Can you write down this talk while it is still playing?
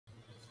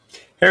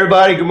Hey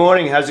everybody, good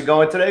morning. How's it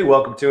going today?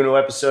 Welcome to a new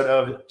episode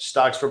of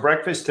Stocks for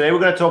Breakfast. Today we're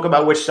going to talk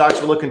about which stocks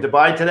we're looking to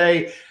buy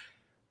today,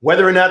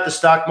 whether or not the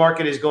stock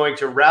market is going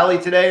to rally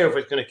today or if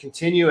it's going to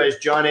continue, as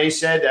John A.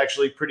 said.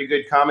 Actually, pretty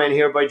good comment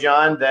here by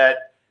John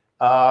that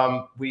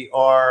we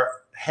are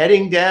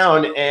heading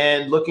down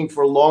and looking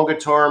for longer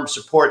term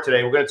support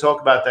today. We're going to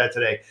talk about that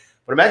today,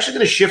 but I'm actually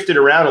going to shift it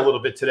around a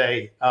little bit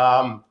today.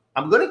 I'm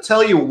going to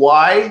tell you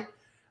why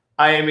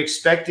I am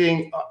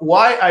expecting,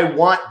 why I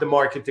want the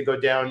market to go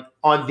down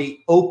on the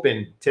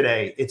open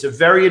today. It's a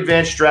very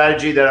advanced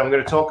strategy that I'm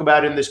going to talk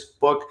about in this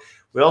book.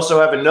 We also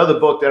have another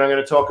book that I'm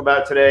going to talk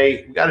about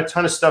today. We've got a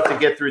ton of stuff to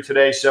get through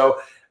today. So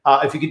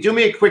if you could do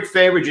me a quick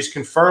favor, just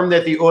confirm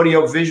that the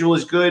audio visual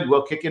is good.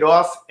 We'll kick it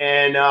off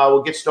and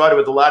we'll get started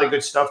with a lot of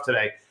good stuff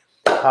today.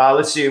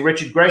 Let's see.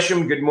 Richard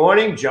Gresham, good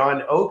morning.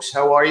 John Oakes,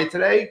 how are you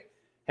today?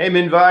 Hey,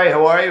 Minvai,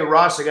 how are you?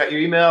 Ross, I got your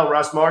email.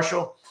 Ross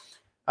Marshall.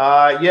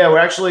 Yeah, we're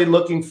actually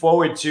looking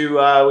forward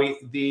to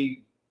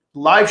the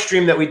live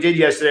stream that we did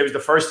yesterday. Was the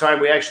first time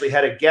we actually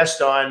had a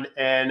guest on,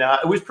 and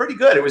it was pretty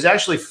good. It was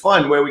actually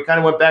fun where we kind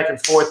of went back and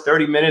forth.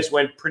 30 minutes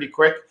went pretty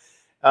quick.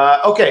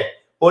 Okay,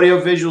 audio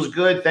visuals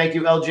good. Thank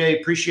you,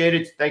 LJ. Appreciate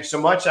it. Thanks so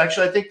much.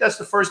 Actually, I think that's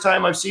the first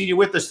time I've seen you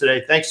with us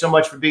today. Thanks so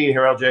much for being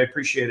here, LJ.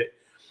 Appreciate it.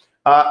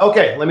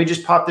 Okay, let me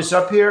just pop this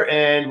up here,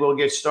 and we'll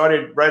get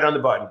started right on the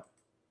button.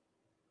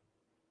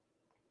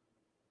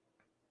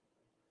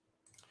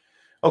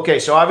 Okay,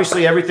 so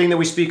obviously everything that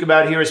we speak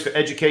about here is for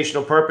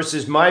educational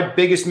purposes. My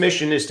biggest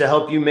mission is to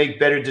help you make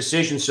better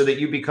decisions so that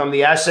you become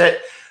the asset.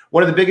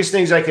 One of the biggest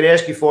things I could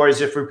ask you for is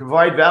if we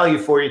provide value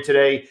for you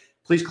today,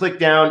 please click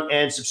down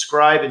and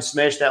subscribe and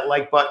smash that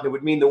like button. It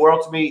would mean the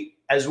world to me,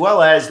 as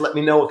well as let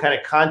me know what kind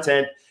of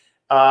content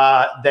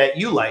that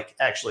you like,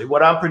 actually.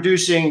 What I'm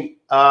producing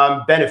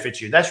benefits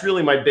you. That's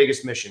really my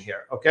biggest mission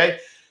here, okay?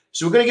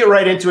 So we're going to get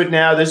right into it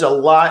now. There's a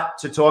lot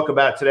to talk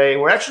about today.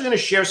 And we're actually going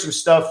to share some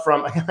stuff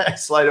from –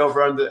 slide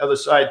over on the other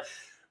side.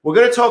 We're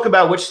going to talk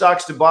about which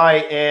stocks to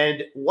buy.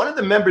 And one of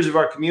the members of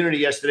our community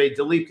yesterday,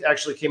 Dilip,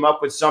 actually came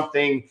up with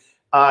something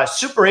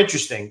super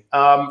interesting,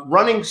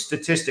 running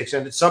statistics.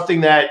 And it's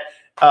something that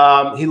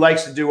he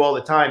likes to do all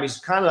the time. He's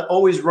kind of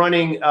always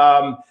running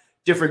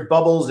different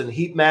bubbles and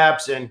heat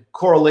maps and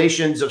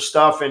correlations of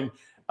stuff and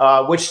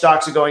which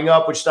stocks are going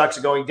up, which stocks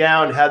are going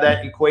down, how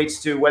that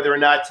equates to whether or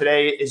not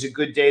today is a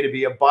good day to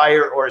be a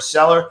buyer or a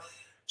seller.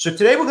 So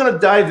today we're going to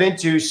dive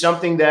into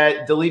something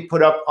that Dilip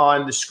put up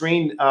on the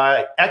screen,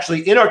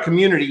 actually in our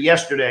community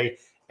yesterday.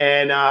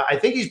 And I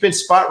think he's been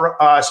spot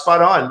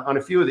on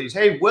a few of these.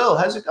 Hey, Will,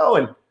 how's it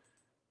going?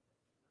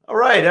 All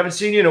right. Haven't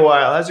seen you in a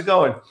while. How's it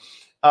going?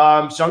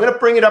 So I'm going to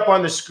bring it up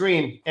on the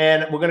screen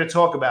and we're going to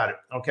talk about it.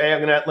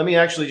 Okay. Let me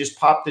actually just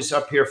pop this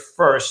up here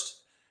first.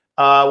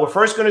 We're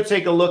first going to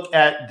take a look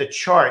at the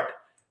chart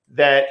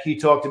that he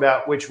talked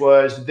about, which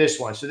was this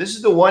one. So this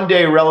is the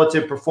one-day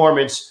relative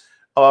performance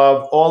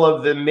of all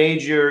of the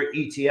major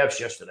ETFs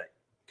yesterday.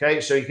 Okay,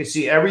 so you can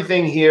see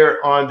everything here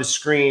on the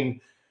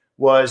screen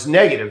was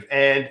negative.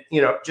 And,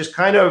 you know, just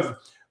kind of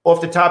off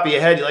the top of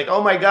your head, you're like,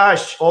 oh, my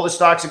gosh, all the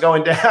stocks are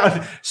going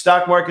down.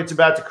 Stock market's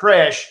about to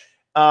crash.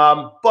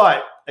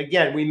 But,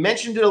 again, we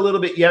mentioned it a little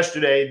bit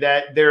yesterday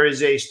that there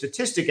is a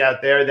statistic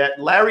out there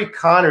that Larry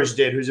Connors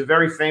did, who's a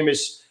very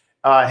famous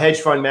hedge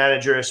fund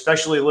manager,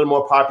 especially a little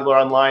more popular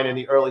online in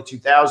the early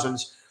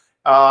 2000s.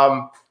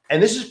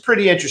 And this is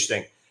pretty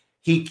interesting.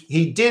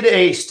 He did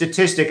a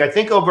statistic, I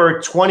think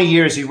over 20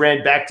 years he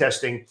ran back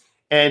testing,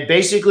 and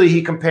basically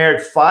he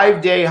compared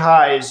 5-day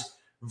highs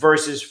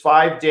versus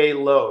 5-day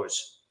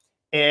lows.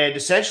 And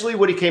essentially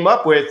what he came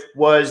up with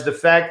was the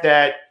fact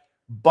that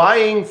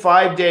buying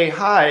 5-day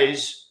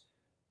highs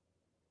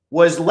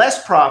was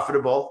less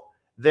profitable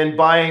than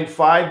buying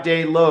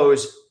 5-day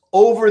lows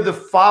over the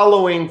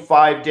following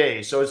 5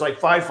 days. So it's like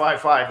 5,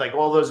 5, 5, like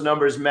all those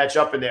numbers match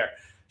up in there.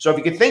 So if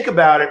you can think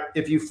about it,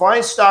 if you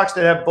find stocks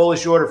that have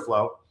bullish order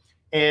flow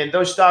and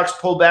those stocks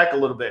pull back a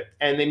little bit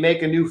and they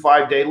make a new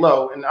 5-day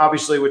low, and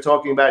obviously we're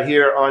talking about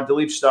here on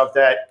Dilip stuff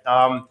that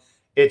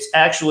it's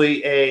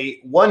actually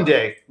a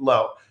 1-day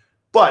low.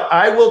 But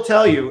I will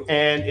tell you,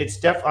 and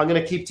it's I'm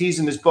going to keep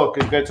teasing this book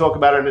because we're going to talk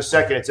about it in a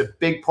second. It's a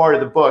big part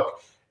of the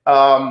book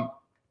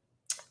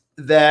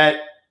that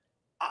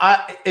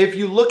if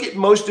you look at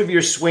most of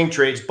your swing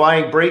trades,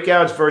 buying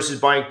breakouts versus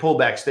buying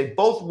pullbacks, they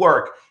both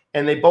work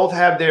and they both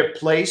have their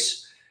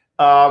place.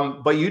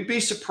 But you'd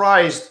be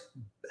surprised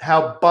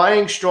how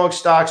buying strong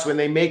stocks when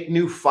they make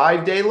new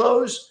 5-day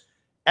lows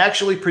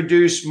actually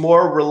produce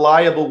more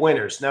reliable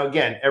winners. Now,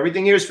 again,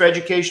 everything here is for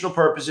educational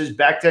purposes.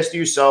 Backtest to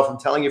yourself. I'm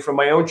telling you from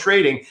my own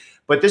trading.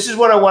 But this is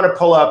what I want to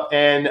pull up.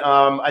 And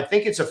I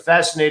think it's a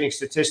fascinating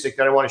statistic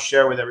that I want to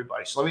share with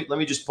everybody. So let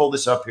me just pull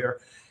this up here.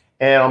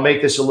 And I'll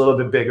make this a little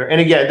bit bigger.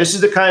 And again, this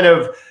is the kind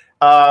of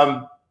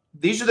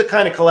these are the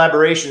kind of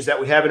collaborations that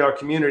we have in our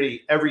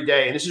community every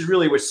day. And this is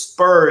really what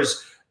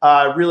spurs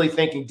really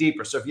thinking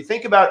deeper. So if you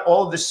think about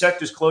all of the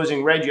sectors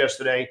closing red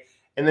yesterday,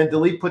 and then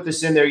Dilip put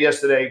this in there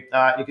yesterday,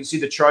 you can see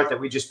the chart that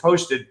we just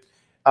posted.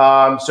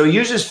 So he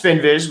uses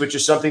Finviz, which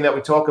is something that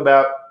we talk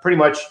about pretty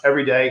much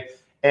every day.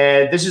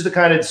 And this is the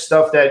kind of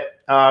stuff that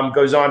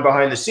goes on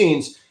behind the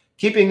scenes,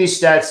 keeping these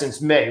stats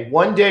since May.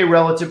 1 day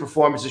relative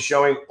performance is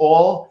showing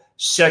all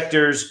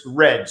sectors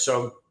red.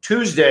 So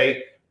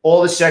Tuesday,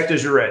 all the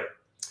sectors are red.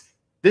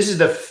 This is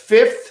the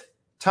 5th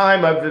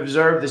time I've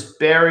observed this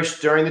bearish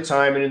during the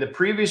time, and in the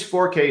previous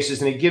 4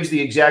 cases, and it gives the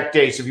exact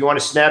dates. If you want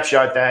to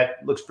snapshot that,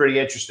 it looks pretty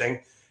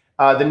interesting.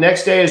 The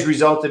next day has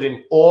resulted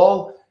in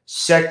all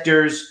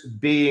sectors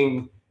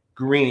being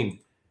green.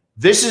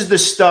 This is the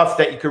stuff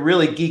that you could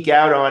really geek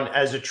out on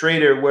as a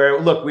trader, where,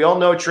 look, we all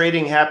know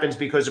trading happens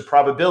because of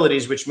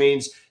probabilities, which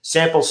means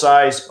sample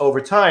size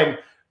over time.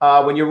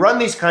 When you run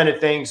these kind of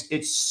things,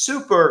 it's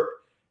super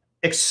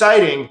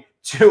exciting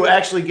to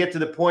actually get to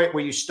the point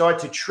where you start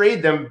to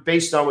trade them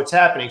based on what's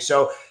happening.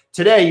 So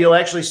today you'll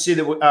actually see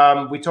that we're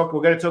going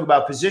to talk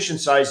about position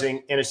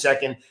sizing in a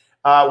second,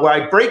 where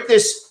I break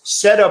this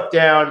setup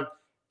down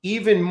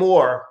even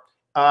more.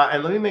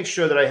 And let me make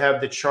sure that I have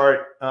the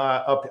chart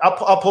up.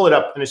 I'll pull it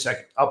up in a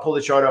second. I'll pull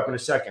the chart up in a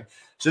second.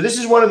 So this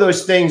is one of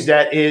those things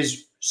that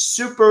is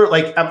super,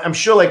 like, I'm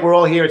sure, like, we're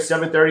all here at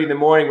 7:30 in the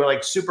morning. We're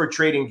like super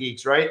trading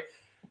geeks, right?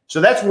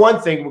 So that's one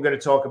thing we're going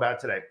to talk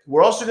about today.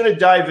 We're also going to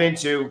dive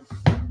into,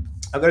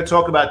 I'm going to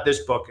talk about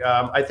this book.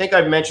 I think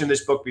I've mentioned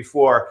this book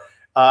before.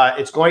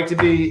 It's going to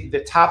be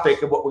the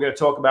topic of what we're going to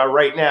talk about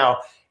right now,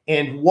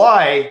 and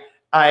why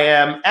I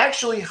am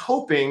actually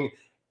hoping,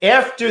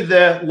 after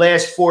the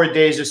last 4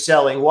 days of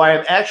selling, why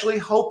I'm actually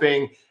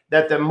hoping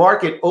that the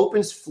market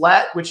opens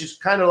flat, which is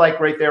kind of like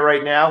right there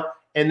right now,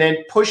 and then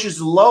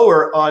pushes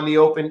lower on the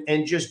open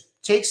and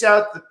just takes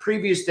out the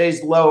previous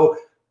day's low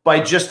by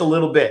just a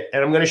little bit.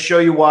 And I'm going to show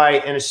you why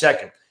in a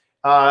second.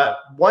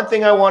 One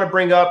thing I want to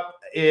bring up,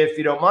 if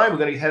you don't mind, we're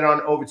going to head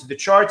on over to the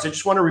charts. I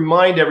just want to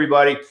remind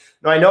everybody,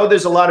 now I know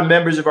there's a lot of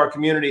members of our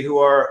community who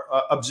are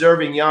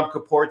observing Yom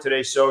Kippur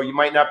today, so you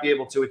might not be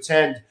able to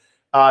attend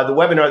the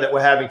webinar that we're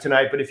having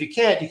tonight. But if you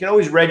can't, you can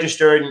always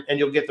register, and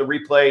you'll get the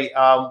replay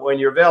when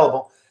you're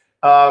available.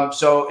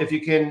 So if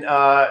you can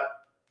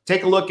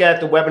take a look at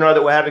the webinar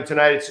that we're having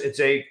tonight,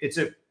 it's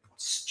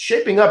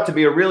shaping up to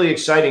be a really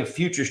exciting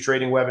futures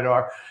trading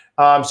webinar.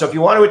 So if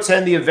you want to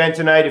attend the event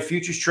tonight, if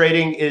futures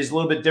trading is a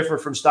little bit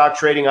different from stock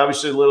trading,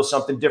 obviously a little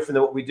something different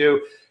than what we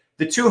do.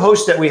 The 2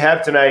 hosts that we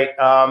have tonight,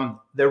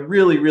 they're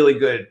really, really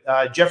good.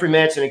 Jeffrey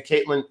Manson and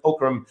Caitlin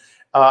Okram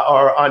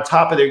are on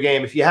top of their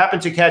game. If you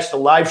happen to catch the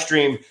live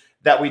stream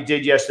that we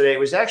did yesterday, it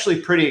was actually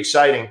pretty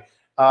exciting.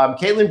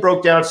 Caitlin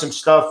broke down some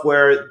stuff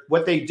where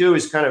what they do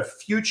is kind of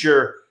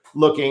future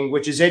looking,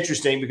 which is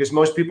interesting because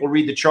most people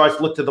read the charts,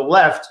 look to the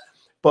left,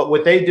 but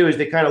what they do is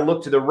they kind of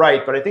look to the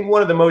right. But I think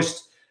one of the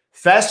most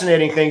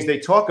fascinating things they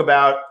talk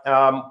about,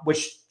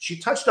 which she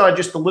touched on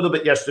just a little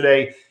bit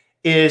yesterday,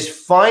 is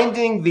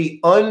finding the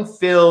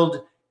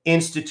unfilled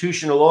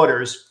institutional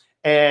orders.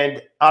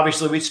 And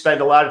obviously, we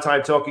spend a lot of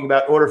time talking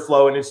about order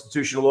flow and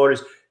institutional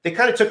orders. They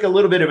kind of took a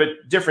little bit of a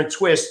different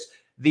twist,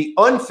 the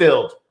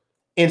unfilled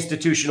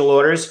institutional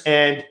orders,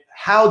 and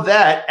how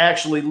that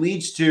actually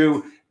leads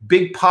to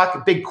big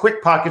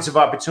quick pockets of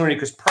opportunity,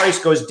 because price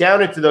goes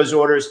down into those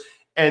orders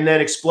and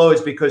then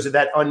explodes because of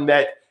that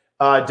unmet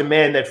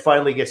demand that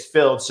finally gets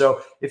filled.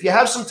 So if you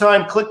have some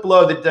time, click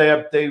below.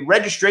 The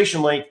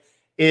registration link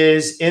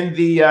is in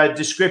the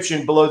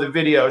description below the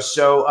video.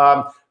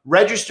 So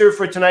register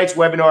for tonight's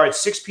webinar at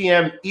 6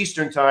 p.m.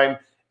 Eastern time.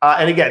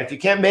 And again, if you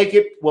can't make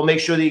it, we'll make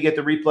sure that you get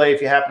the replay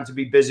if you happen to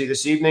be busy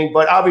this evening.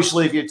 But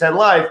obviously, if you attend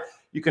live,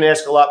 you can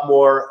ask a lot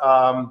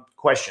more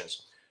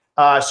questions.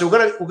 So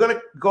we're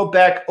gonna go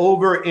back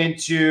over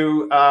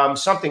into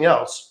something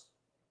else,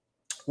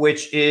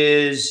 which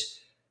is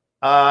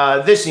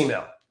this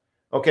email.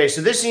 Okay,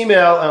 so this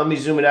email, let me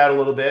zoom it out a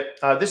little bit.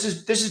 This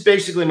is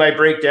basically my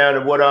breakdown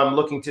of what I'm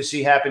looking to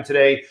see happen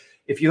today.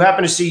 If you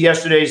happen to see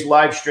yesterday's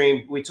live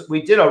stream,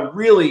 we did a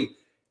really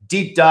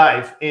deep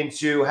dive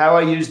into how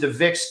I use the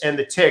VIX and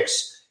the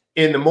ticks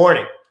in the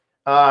morning.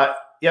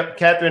 Yep,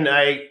 Catherine,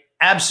 I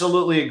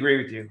absolutely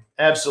agree with you.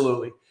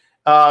 Absolutely.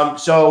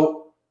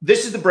 So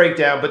this is the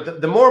breakdown,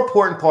 but the more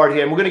important part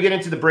here, and we're going to get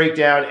into the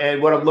breakdown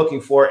and what I'm looking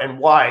for and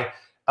why,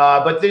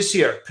 but this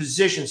here,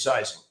 position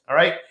sizing, all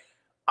right?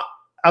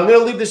 I'm going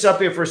to leave this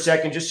up here for a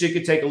second just so you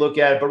can take a look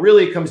at it, but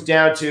really it comes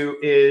down to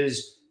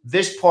is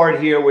this part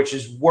here, which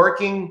is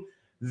working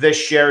the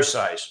share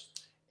size.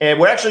 And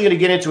we're actually going to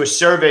get into a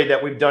survey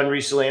that we've done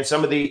recently and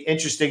some of the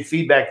interesting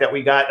feedback that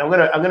we got. I'm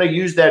going to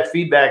use that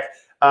feedback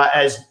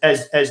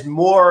as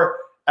more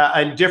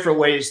in different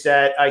ways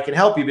that I can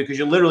help you, because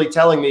you're literally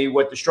telling me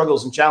what the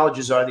struggles and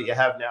challenges are that you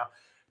have now.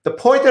 The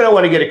point that I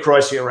want to get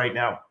across here right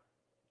now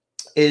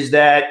is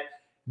that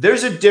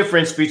there's a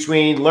difference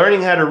between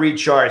learning how to read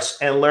charts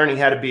and learning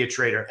how to be a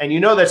trader. And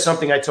you know that's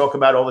something I talk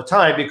about all the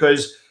time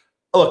because,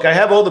 look, I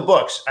have all the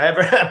books. I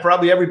have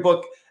probably every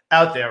book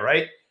out there,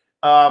 right?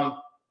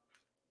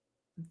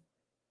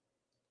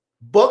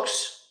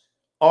 Books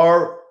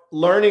are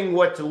learning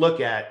what to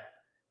look at.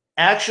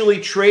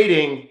 Actually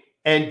trading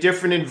and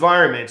different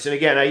environments. And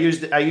again, I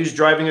use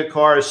driving a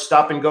car as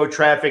stop and go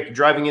traffic,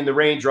 driving in the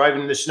rain,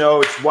 driving in the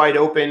snow, it's wide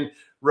open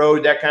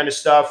road, that kind of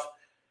stuff.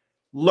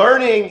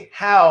 learning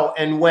how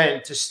and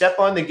when to step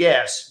on the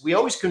gas. We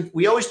always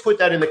put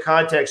that in the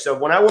context of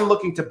when I'm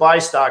looking to buy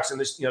stocks and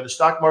this, the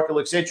stock market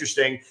looks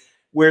interesting.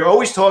 We're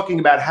always talking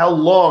about how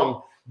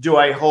long do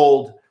I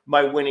hold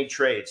my winning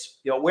trades?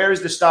 Where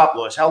is the stop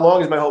loss? How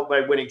long is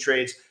my winning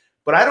trades?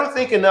 But I don't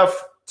think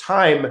enough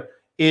time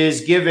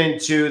is given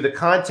to the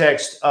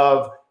context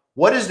of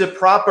what is the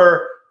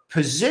proper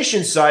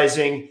position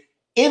sizing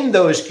in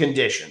those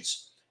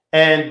conditions.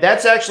 And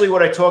that's actually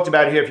what I talked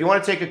about here. If you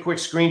want to take a quick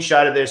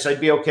screenshot of this,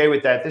 I'd be okay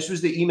with that. This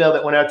was the email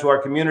that went out to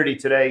our community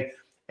today.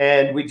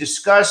 And we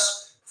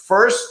discuss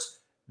first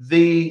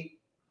the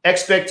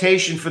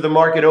expectation for the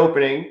market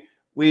opening.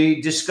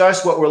 We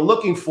discuss what we're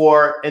looking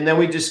for, and then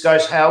we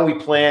discuss how we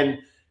plan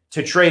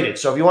to trade it.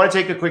 So if you want to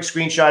take a quick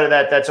screenshot of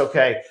that, that's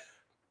okay.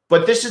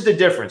 But this is the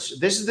difference.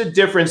 This is the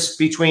difference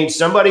between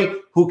somebody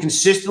who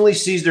consistently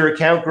sees their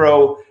account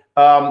grow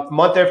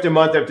month after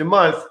month after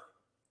month,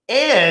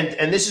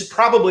 and this is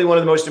probably one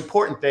of the most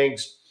important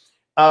things,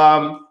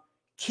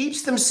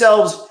 keeps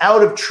themselves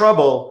out of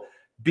trouble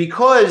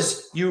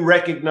because you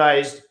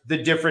recognized the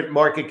different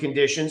market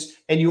conditions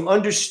and you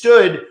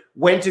understood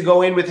when to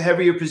go in with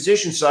heavier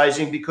position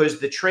sizing because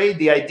the trade,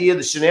 the idea,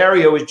 the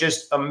scenario is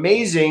just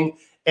amazing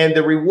and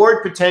the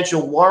reward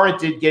potential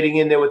warranted getting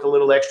in there with a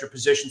little extra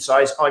position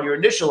size on your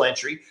initial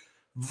entry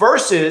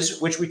versus,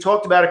 which we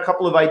talked about a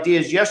couple of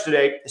ideas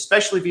yesterday,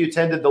 especially if you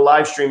attended the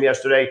live stream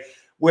yesterday,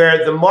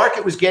 where the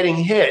market was getting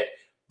hit,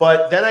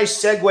 but then I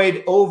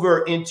segued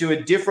over into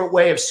a different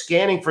way of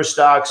scanning for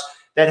stocks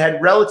that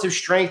had relative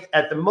strength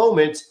at the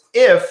moment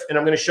if, and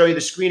I'm going to show you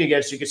the screen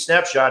again so you can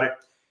snapshot it,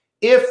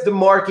 if the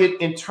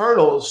market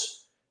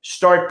internals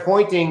start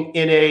pointing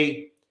in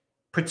a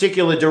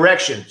particular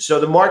direction. So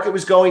the market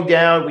was going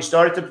down. We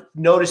started to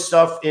notice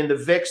stuff in the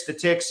VIX, the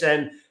TIX,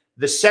 and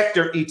the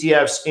sector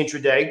ETFs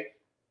intraday.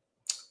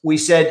 We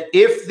said,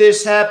 if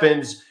this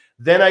happens,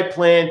 then I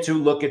plan to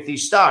look at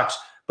these stocks.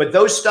 But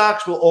those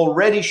stocks were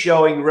already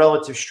showing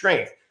relative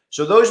strength.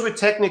 So those were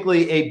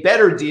technically a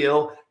better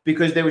deal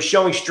because they were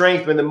showing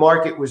strength when the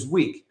market was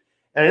weak.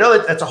 And I know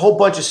that that's a whole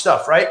bunch of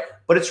stuff, right?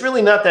 But it's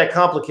really not that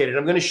complicated.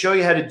 I'm going to show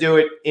you how to do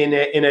it in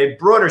a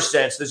broader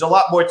sense. There's a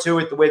lot more to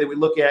it, the way that we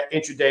look at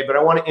intraday, but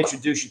I want to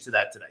introduce you to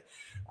that today.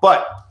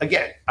 But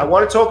again, I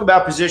want to talk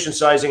about position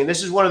sizing. And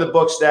this is one of the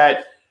books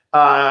that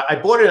I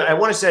bought. I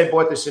want to say I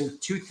bought this in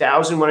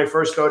 2000 when I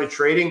first started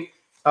trading.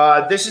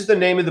 This is the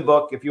name of the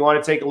book. If you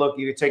want to take a look,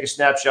 you can take a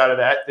snapshot of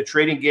that. The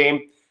Trading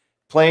Game,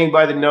 Playing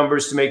by the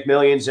Numbers to Make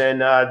Millions.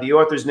 And the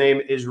author's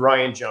name is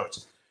Ryan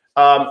Jones.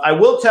 I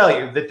will tell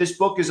you that this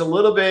book is a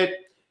little bit,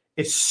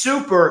 it's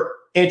super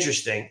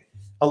interesting,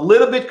 a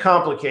little bit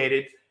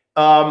complicated,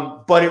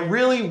 but it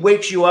really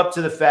wakes you up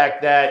to the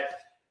fact that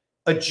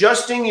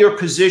adjusting your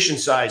position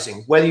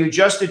sizing, whether you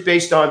adjust it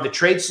based on the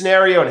trade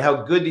scenario and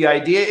how good the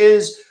idea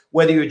is,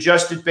 whether you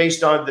adjust it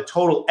based on the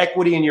total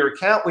equity in your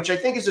account, which I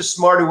think is a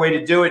smarter way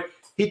to do it.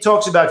 He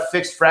talks about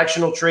fixed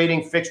fractional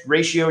trading, fixed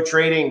ratio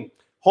trading,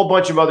 whole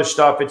bunch of other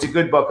stuff. It's a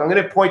good book. I'm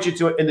going to point you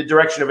to it in the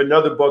direction of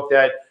another book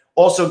that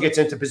also gets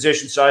into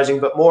position sizing,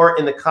 but more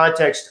in the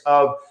context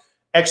of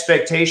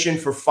expectation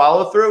for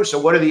follow through. So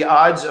what are the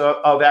odds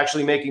of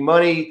actually making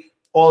money?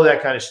 All of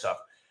that kind of stuff.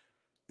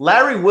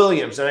 Larry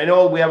Williams, and I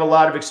know we have a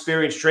lot of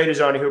experienced traders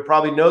on here who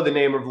probably know the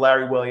name of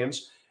Larry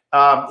Williams.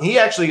 He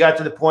actually got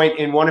to the point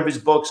in one of his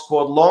books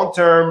called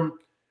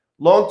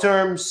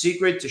Long-Term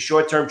Secret to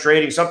Short-Term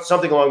Trading,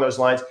 something along those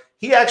lines.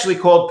 He actually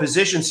called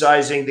position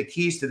sizing the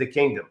keys to the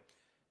kingdom.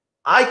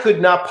 I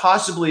could not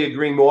possibly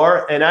agree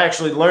more, and I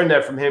actually learned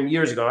that from him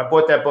years ago. I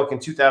bought that book in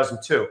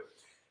 2002.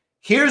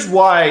 Here's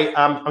why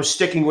I'm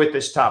sticking with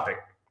this topic.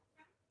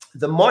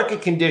 The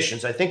market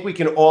conditions, I think we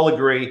can all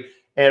agree,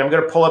 and I'm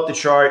going to pull up the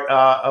chart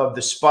of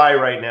the SPY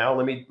right now.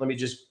 Let me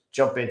just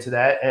jump into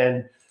that,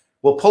 and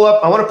we'll pull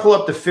up. I want to pull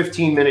up the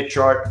 15-minute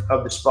chart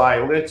of the SPY.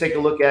 We're going to take a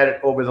look at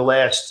it over the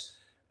last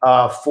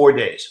 4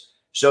 days.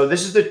 So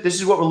this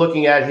is what we're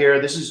looking at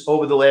here. This is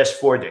over the last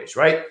 4 days,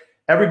 right?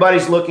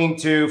 Everybody's looking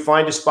to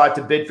find a spot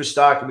to bid for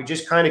stock, and we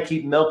just kind of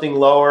keep melting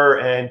lower.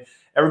 And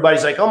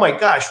everybody's like, "Oh my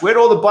gosh, where'd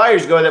all the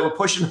buyers go that were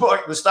pushing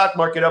the stock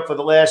market up for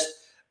the last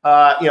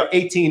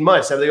 18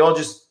 months? Have they all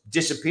just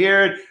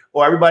disappeared?"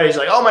 Or everybody's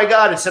like, "Oh my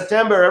God, it's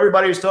September.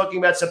 Everybody was talking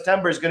about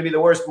September is going to be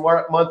the worst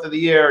month of the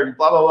year," and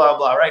blah blah blah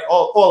blah. Right?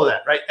 All of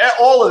that, right?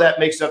 All of that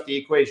makes up the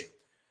equation.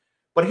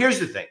 But here's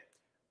the thing.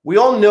 We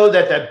all know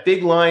that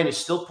big line is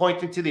still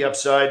pointing to the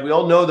upside. We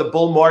all know the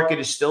bull market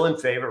is still in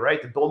favor,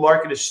 right? The bull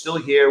market is still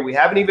here. We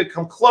haven't even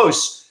come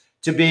close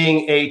to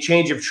being a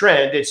change of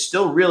trend. It's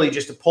still really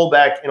just a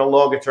pullback in a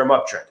longer term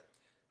uptrend.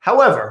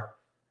 However,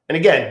 and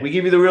again, we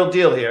give you the real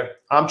deal here.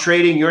 I'm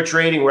trading, you're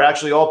trading. We're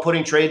actually all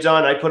putting trades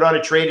on. I put on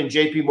a trade in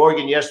JP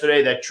Morgan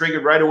yesterday that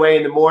triggered right away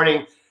in the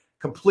morning,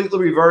 completely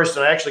reversed.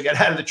 And I actually got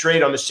out of the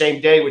trade on the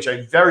same day, which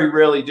I very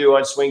rarely do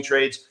on swing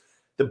trades.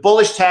 The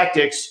bullish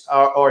tactics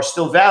are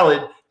still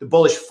valid. The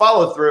bullish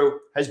follow through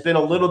has been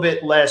a little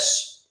bit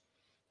less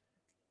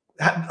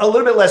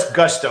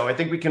gusto. I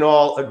think we can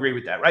all agree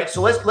with that, right?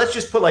 So let's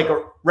just put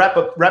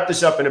wrap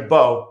this up in a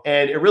bow,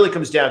 and it really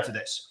comes down to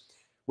this: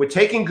 we're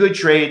taking good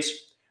trades.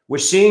 We're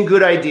seeing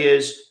good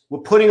ideas. We're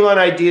putting on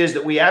ideas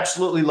that we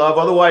absolutely love.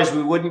 Otherwise,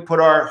 we wouldn't put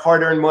our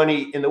hard-earned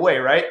money in the way,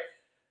 right?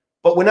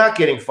 But we're not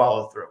getting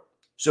follow through.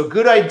 So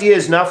good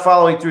ideas not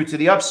following through to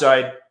the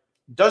upside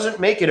doesn't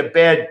make it a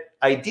bad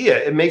idea.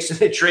 It makes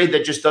it a trade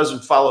that just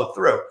doesn't follow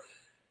through.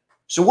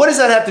 So what does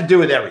that have to do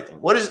with everything?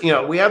 What is,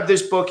 we have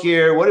this book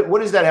here. What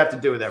does that have to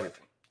do with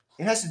everything?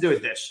 It has to do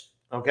with this,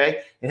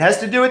 okay? It has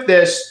to do with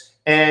this,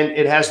 and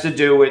it has to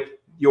do with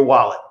your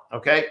wallet,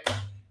 okay?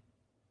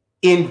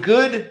 In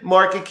good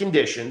market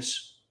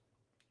conditions,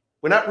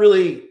 we're not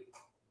really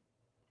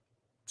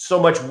so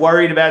much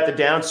worried about the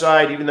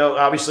downside, even though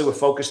obviously we're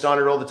focused on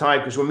it all the time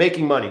because we're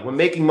making money. We're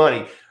making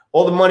money.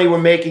 All the money we're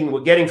making,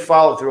 we're getting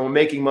follow through. We're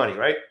making money,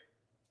 right?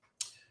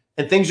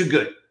 And things are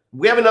good.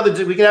 We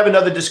can have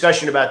another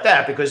discussion about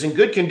that because in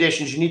good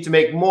conditions, you need to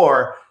make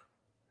more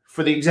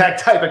for the exact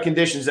type of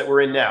conditions that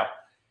we're in now.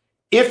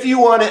 If you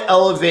want to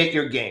elevate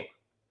your game,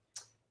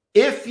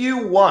 if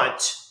you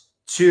want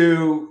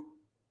to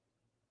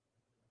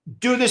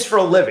do this for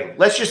a living,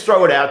 let's just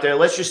throw it out there.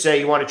 Let's just say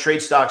you want to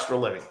trade stocks for a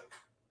living,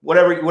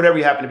 whatever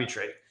you happen to be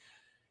trading.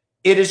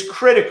 It is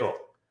critical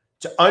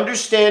to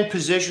understand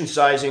position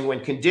sizing when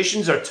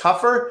conditions are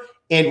tougher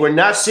and we're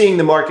not seeing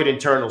the market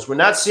internals. We're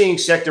not seeing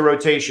sector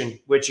rotation,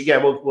 which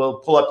again, we'll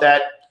pull up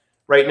that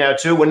right now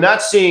too. We're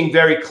not seeing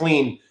very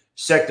clean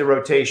sector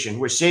rotation.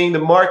 We're seeing the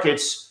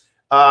markets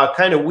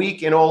kind of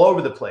weak and all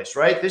over the place,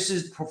 right? This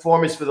is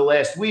performance for the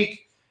last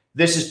week.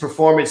 This is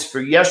performance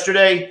for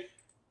yesterday.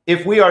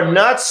 If we are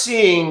not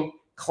seeing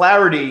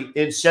clarity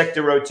in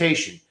sector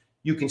rotation,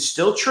 you can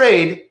still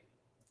trade,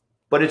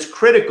 but it's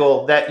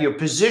critical that your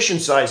position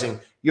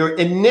sizing, your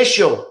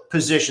initial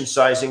position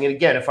sizing, and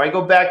again, if I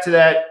go back to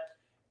that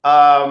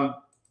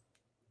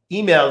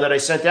email that I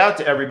sent out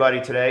to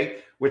everybody today,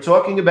 we're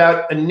talking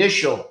about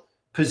initial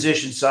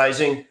position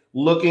sizing,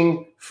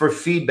 looking for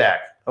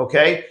feedback,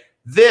 okay?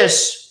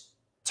 This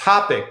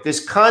topic,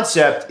 this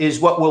concept is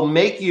what will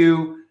make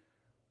you,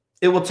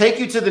 it will take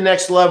you to the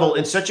next level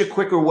in such a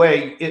quicker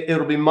way,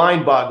 it'll be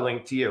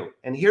mind-boggling to you.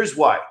 And here's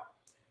why.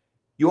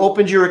 You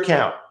opened your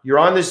account. You're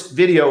on this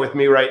video with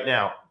me right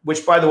now,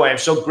 which, by the way, I'm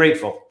so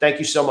grateful. Thank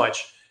you so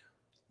much.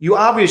 You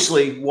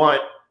obviously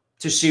want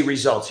to see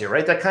results here,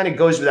 right? That kind of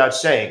goes without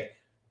saying.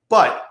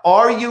 But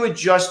are you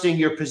adjusting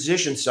your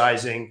position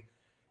sizing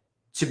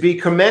to be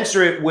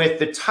commensurate with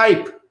the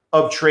type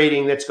of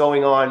trading that's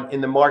going on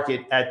in the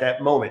market at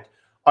that moment?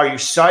 Are you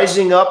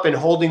sizing up and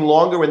holding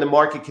longer when the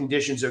market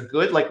conditions are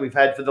good, like we've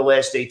had for the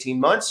last 18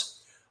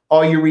 months?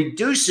 Are you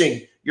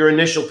reducing your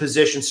initial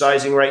position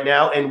sizing right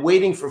now and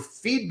waiting for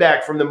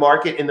feedback from the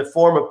market in the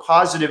form of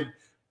positive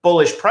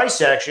bullish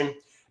price action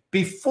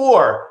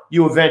before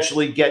you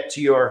eventually get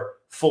to your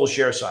full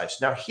share size?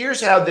 Now,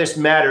 here's how this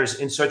matters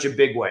in such a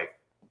big way.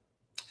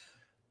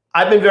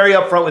 I've been very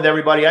upfront with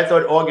everybody. I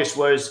thought August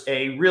was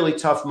a really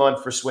tough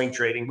month for swing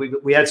trading.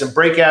 We had some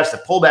breakouts,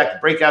 the pullback, the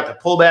breakout, the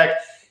pullback,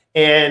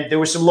 and there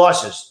were some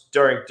losses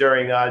during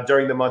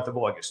the month of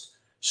August.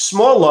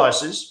 Small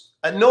losses,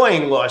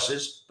 annoying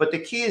losses, but the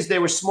key is they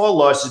were small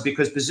losses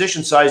because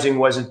position sizing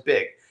wasn't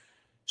big.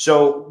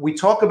 So we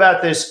talk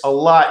about this a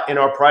lot in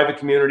our private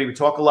community. We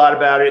talk a lot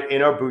about it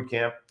in our boot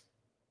camp,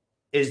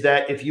 is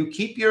that if you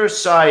keep your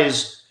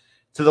size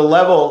to the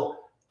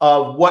level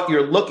of what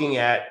you're looking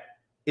at,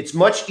 it's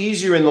much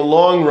easier in the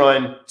long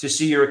run to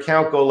see your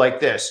account go like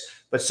this.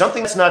 But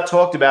something that's not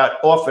talked about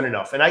often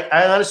enough, and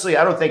I honestly,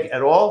 I don't think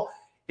at all,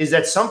 is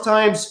that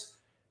sometimes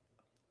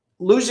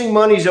losing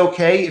money is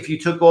okay if you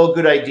took all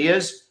good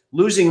ideas.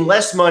 Losing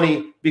less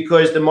money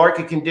because the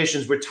market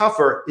conditions were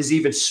tougher is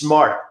even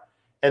smarter.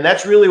 And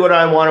that's really what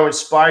I want to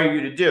inspire you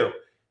to do.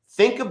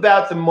 Think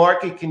about the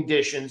market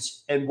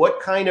conditions and what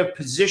kind of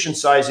position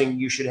sizing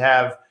you should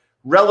have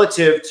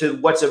relative to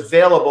what's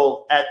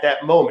available at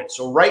that moment.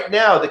 So right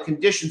now, the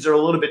conditions are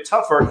a little bit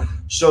tougher.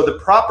 So the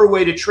proper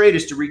way to trade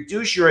is to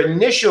reduce your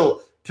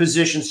initial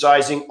position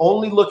sizing,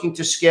 only looking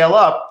to scale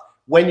up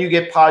when you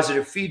get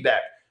positive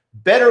feedback.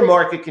 Better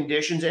market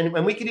conditions, and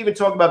we can even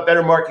talk about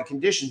better market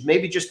conditions.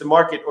 Maybe just the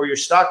market or your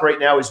stock right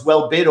now is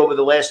well bid over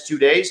the last 2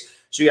 days.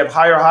 So you have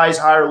higher highs,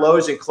 higher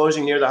lows, and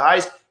closing near the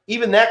highs.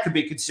 Even that could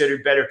be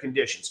considered better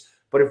conditions.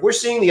 But if we're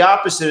seeing the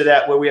opposite of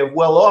that, where we have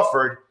well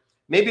offered,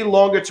 maybe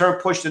longer term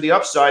push to the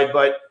upside,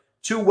 but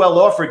two well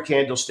offered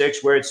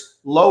candlesticks where it's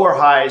lower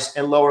highs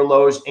and lower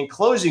lows and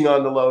closing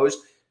on the lows,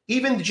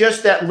 even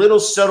just that little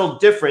subtle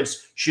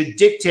difference should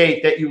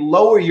dictate that you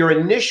lower your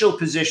initial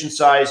position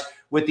size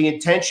with the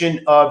intention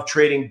of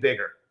trading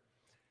bigger.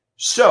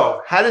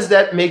 So how does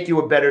that make you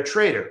a better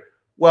trader?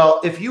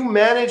 Well, if you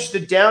manage the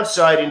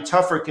downside in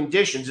tougher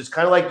conditions, it's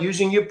kind of like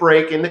using your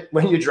brake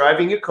when you're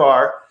driving your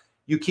car.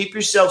 You keep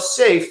yourself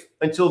safe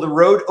until the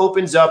road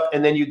opens up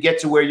and then you get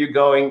to where you're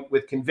going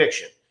with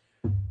conviction.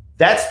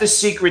 That's the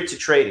secret to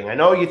trading. I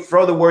know you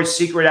throw the word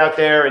secret out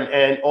there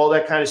and all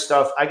that kind of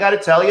stuff. I got to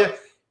tell you,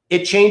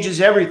 it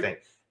changes everything.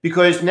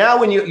 Because now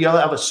when you'll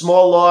have a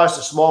small loss,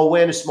 a small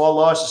win, a small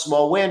loss, a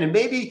small win, and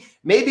maybe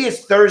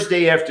it's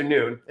Thursday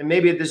afternoon, and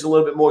maybe this is a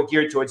little bit more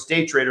geared towards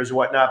day traders or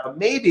whatnot, but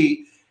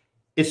maybe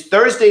it's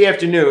Thursday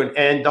afternoon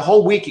and the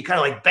whole week you're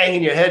kind of like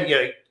banging your head,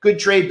 you're like, good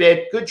trade,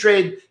 bad, good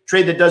trade,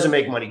 trade that doesn't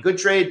make money, good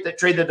trade,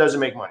 trade that doesn't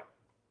make money.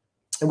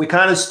 And we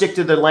kind of stick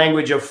to the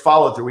language of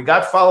follow through. We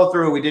got follow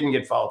through, we didn't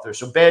get follow through.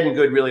 So bad and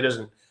good really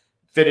doesn't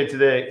fit into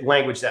the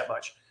language that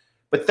much.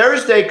 But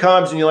Thursday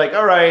comes and you're like,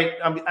 all right,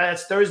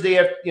 it's Thursday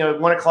at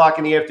 1 o'clock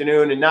in the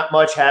afternoon and not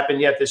much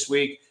happened yet this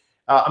week.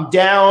 I'm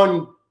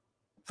down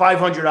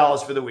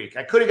 $500 for the week.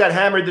 I could have got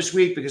hammered this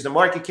week because the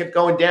market kept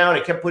going down. I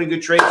kept putting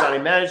good trades on. I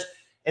managed.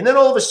 And then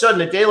all of a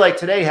sudden, a day like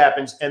today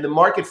happens and the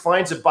market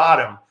finds a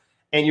bottom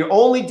and you're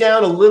only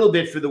down a little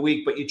bit for the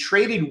week, but you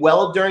traded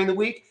well during the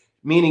week,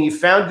 meaning you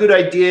found good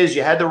ideas.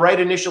 You had the right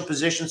initial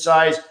position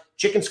size,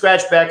 chicken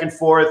scratch back and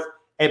forth,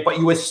 but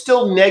you were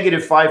still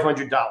negative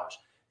 $500.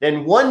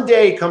 Then one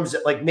day comes,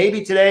 like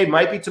maybe today,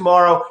 might be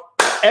tomorrow,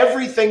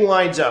 everything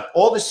lines up.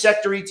 All the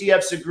sector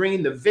ETFs are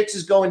green. The VIX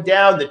is going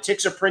down. The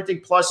ticks are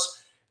printing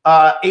plus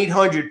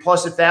 800,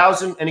 plus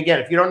 1,000. And again,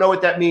 if you don't know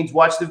what that means,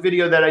 watch the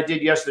video that I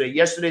did yesterday.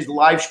 Yesterday's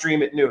live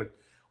stream at noon.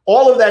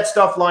 All of that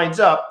stuff lines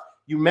up.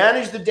 You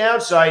manage the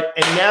downside,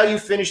 and now you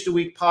finish the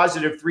week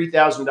positive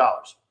 $3,000.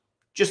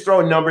 Just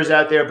throwing numbers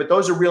out there, but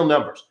those are real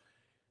numbers.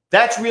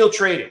 That's real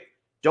trading.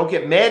 Don't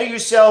get mad at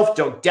yourself.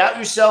 Don't doubt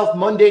yourself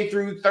Monday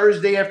through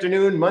Thursday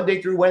afternoon,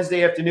 Monday through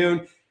Wednesday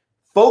afternoon.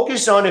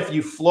 Focus on if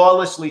you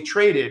flawlessly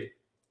traded.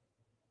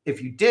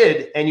 If you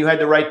did and you had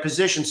the right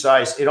position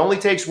size, it only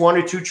takes 1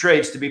 or 2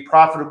 trades to be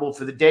profitable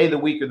for the day, the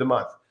week, or the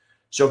month.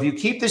 So if you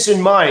keep this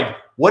in mind,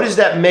 what does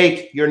that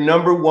make your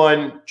number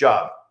one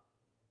job?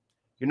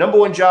 Your number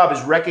one job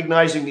is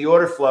recognizing the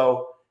order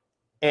flow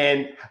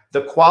and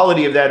the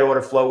quality of that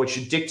order flow, which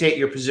should dictate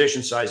your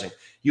position sizing.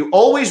 You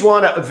always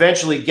want to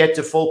eventually get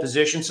to full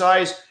position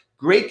size.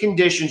 Great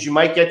conditions, you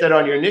might get that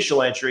on your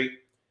initial entry.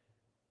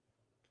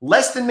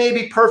 Less than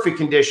maybe perfect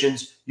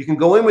conditions, you can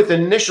go in with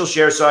an initial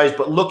share size,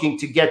 but looking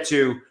to get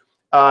to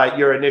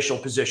your initial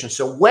position.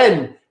 So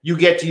when you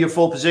get to your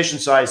full position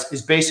size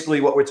is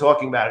basically what we're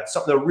talking about. It's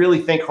something to really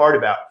think hard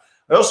about.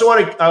 I also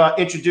want to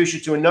introduce you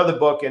to another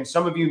book, and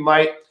some of you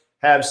might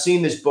have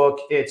seen this book.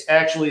 It's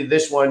actually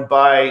this one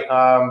by,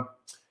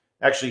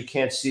 actually you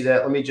can't see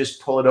that. Let me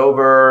just pull it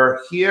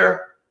over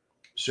here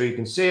so you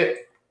can see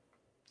it.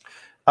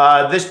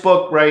 This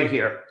book right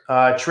here,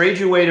 Trade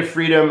Your Way to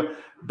Freedom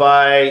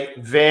by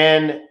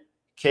Van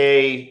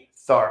K.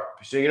 Tharp.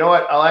 So you know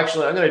what? I'm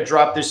going to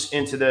drop this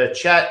into the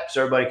chat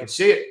so everybody can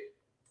see it.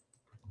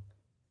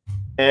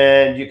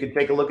 And you can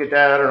take a look at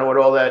that. I don't know what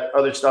all that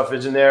other stuff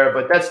is in there,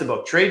 but that's the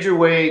book, Trade Your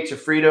Way to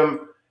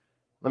Freedom.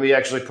 Let me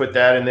actually put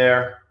that in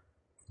there.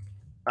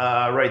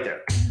 Right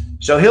there.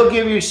 So he'll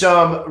give you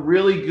some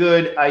really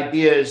good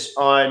ideas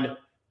on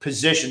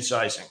position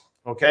sizing.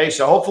 Okay.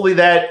 So hopefully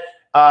that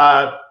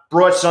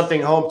brought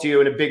something home to you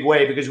in a big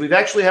way, because we've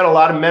actually had a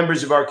lot of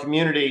members of our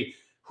community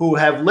who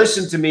have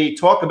listened to me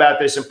talk about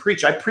this and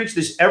preach. I preach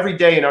this every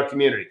day in our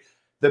community.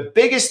 The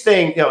biggest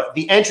thing,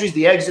 the entries,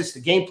 the exits,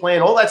 the game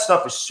plan, all that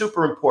stuff is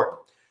super important.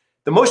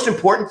 The most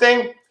important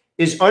thing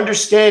is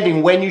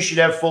understanding when you should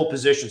have full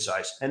position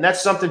size. And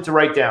that's something to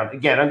write down.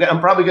 Again, I'm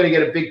probably going to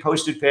get a big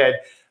Post-it pad.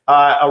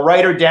 A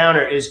writer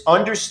downer is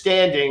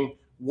understanding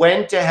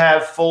when to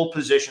have full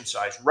position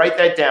size. Write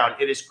that down.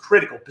 It is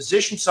critical.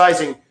 Position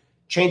sizing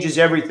changes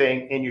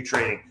everything in your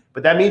trading.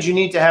 But that means you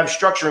need to have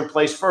structure in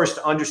place first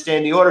to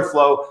understand the order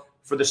flow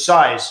for the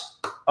size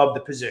of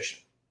the position.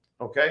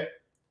 Okay?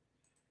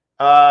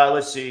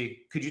 Let's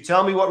see. Could you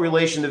tell me what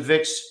relation the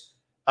VIX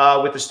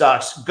with the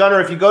stocks? Gunnar,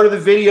 if you go to the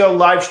video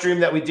live stream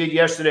that we did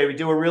yesterday, we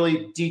do a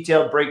really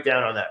detailed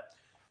breakdown on that.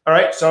 All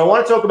right, so I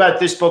want to talk about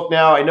this book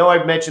now. I know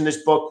I've mentioned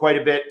this book quite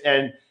a bit,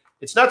 and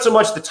it's not so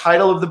much the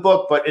title of the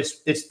book, but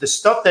it's the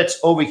stuff that's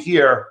over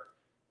here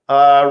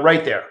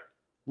right there.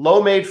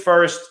 Low made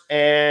first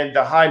and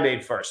the high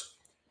made first.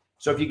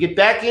 So if you get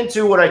back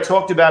into what I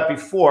talked about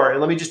before, and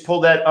let me just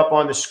pull that up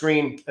on the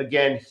screen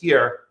again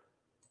here,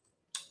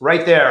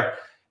 right there.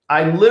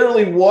 I'm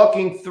literally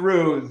walking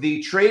through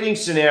the trading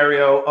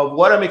scenario of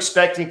what I'm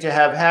expecting to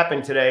have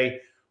happen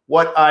today,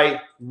 what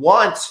I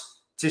want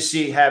to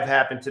see have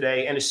happen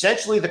today. And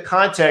essentially the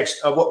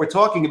context of what we're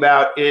talking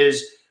about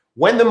is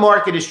when the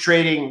market is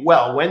trading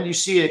well, when you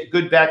see it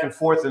good back and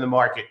forth in the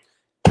market,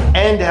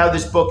 and how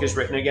this book is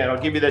written. Again,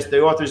 I'll give you this.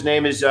 The author's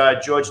name is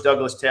George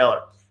Douglas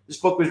Taylor. This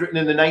book was written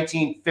in the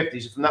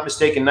 1950s, if I'm not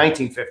mistaken,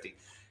 1950.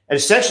 And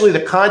essentially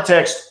the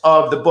context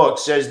of the book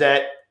says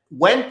that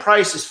when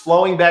price is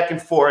flowing back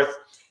and forth,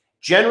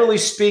 generally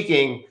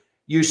speaking,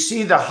 you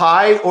see the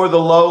high or the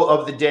low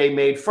of the day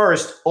made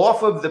first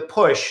off of the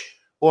push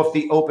off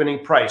the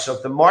opening price. So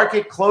if the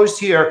market closed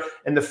here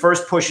and the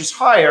first push is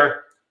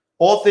higher,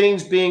 all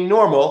things being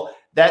normal,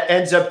 that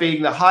ends up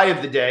being the high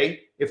of the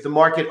day. If the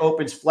market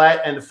opens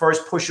flat and the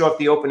first push off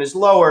the open is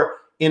lower,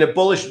 in a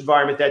bullish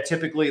environment, that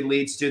typically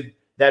leads to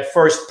that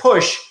first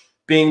push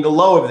being the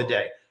low of the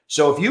day.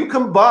 So if you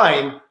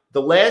combine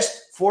the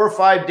last 4 or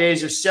 5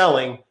 days of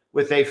selling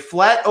with a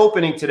flat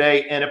opening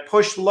today and a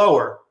push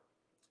lower,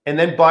 and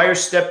then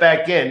buyers step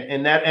back in,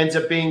 and that ends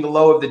up being the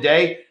low of the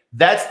day,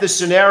 that's the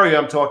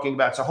scenario I'm talking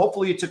about. So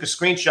hopefully you took a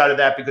screenshot of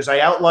that, because I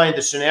outlined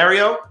the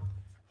scenario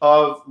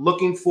of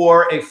looking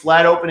for a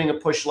flat opening and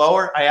push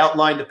lower. I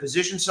outlined the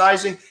position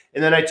sizing,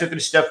 and then I took it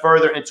a step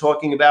further and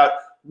talking about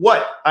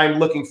what I'm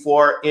looking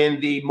for in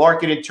the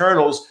market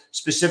internals,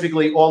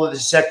 specifically all of the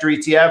sector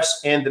ETFs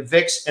and the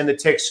VIX and the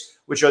TICs,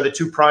 which are the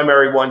two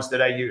primary ones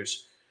that I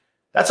use.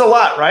 That's a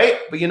lot, right?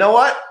 But you know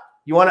what?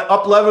 You want to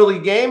up-level the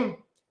game?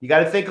 You got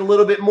to think a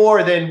little bit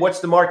more than what's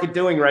the market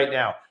doing right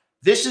now.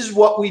 This is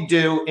what we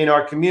do in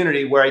our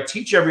community, where I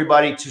teach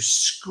everybody to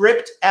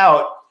script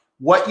out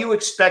what you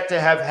expect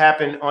to have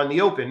happen on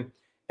the open.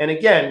 And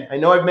again, I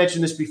know I've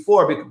mentioned this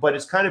before, but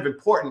it's kind of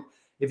important.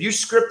 If you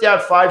script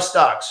out 5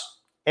 stocks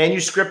and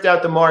you script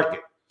out the market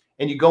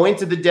and you go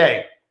into the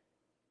day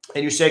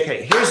and you say,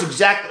 okay, here's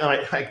exactly,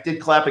 I did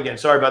clap again.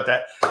 Sorry about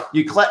that.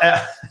 You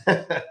clap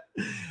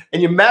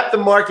and you map the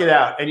market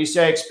out and you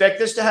say, I expect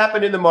this to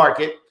happen in the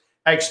market.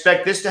 I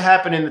expect this to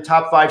happen in the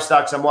top 5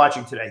 stocks I'm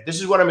watching today. This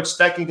is what I'm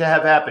expecting to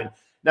have happen.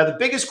 Now, the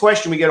biggest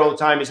question we get all the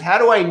time is, how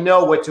do I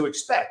know what to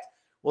expect?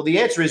 Well, the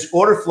answer is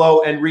order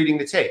flow and reading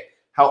the tape.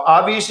 How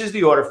obvious is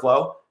the order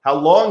flow? How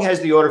long has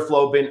the order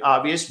flow been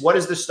obvious? What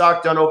has the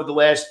stock done over the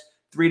last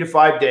 3 to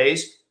 5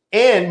 days?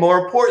 And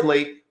more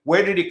importantly,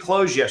 where did it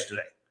close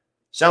yesterday?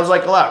 Sounds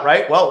like a lot,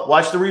 right? Well,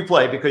 watch the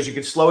replay because you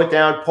can slow it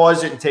down,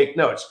 pause it, and take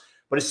notes.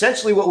 But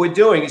essentially what we're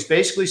doing is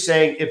basically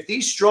saying, if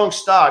these strong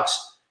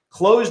stocks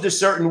closed a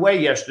certain way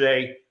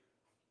yesterday,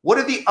 what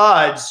are the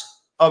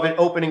odds of it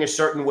opening a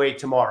certain way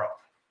tomorrow?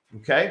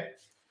 Okay?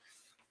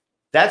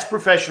 That's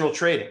professional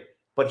trading.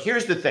 But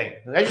here's the thing.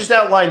 I just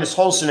outlined this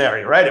whole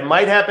scenario, right? It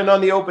might happen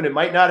on the open. It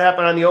might not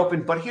happen on the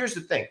open. But here's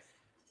the thing.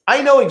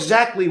 I know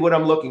exactly what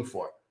I'm looking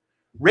for.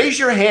 Raise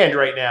your hand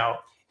right now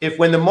if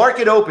when the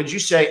market opens, you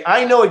say,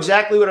 I know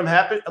exactly what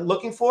I'm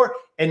looking for.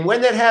 And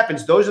when that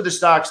happens, those are the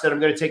stocks that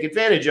I'm going to take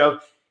advantage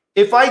of.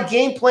 If I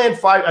game plan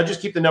 5, I'll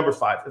just keep the number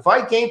 5. If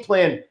I game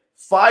plan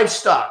 5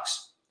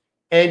 stocks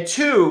and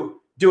 2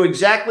 do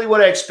exactly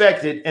what I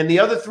expected and the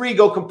other 3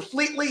 go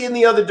completely in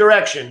the other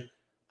direction,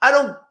 I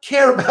don't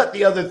care about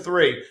the other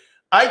 3.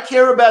 I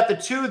care about the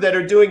 2 that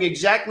are doing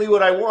exactly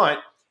what I want.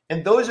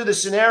 And those are the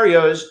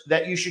scenarios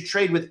that you should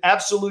trade with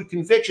absolute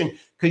conviction,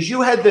 because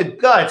you had the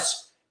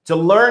guts to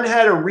learn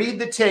how to read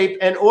the tape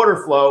and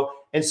order flow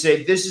and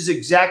say, this is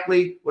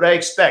exactly what I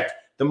expect.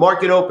 The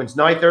market opens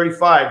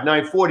 9:35,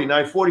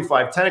 9:40,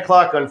 9:45, 10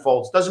 o'clock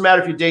unfolds. Doesn't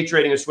matter if you're day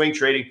trading or swing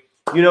trading.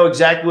 You know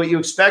exactly what you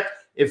expect.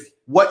 If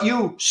what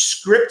you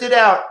scripted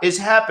out is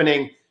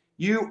happening,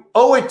 you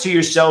owe it to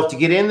yourself to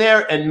get in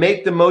there and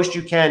make the most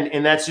you can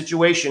in that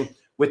situation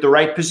with the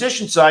right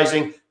position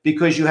sizing,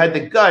 because you had the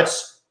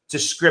guts to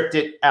script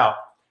it out.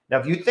 Now,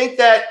 if you think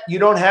that you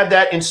don't have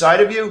that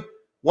inside of you,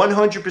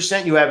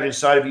 100% you have it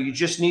inside of you. You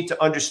just need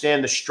to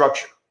understand the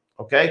structure,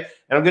 okay?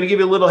 And I'm going to give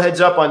you a little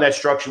heads up on that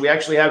structure. We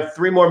actually have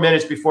 3 more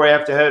minutes before I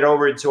have to head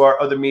over to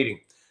our other meeting.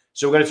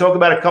 So we're going to talk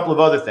about a couple of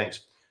other things.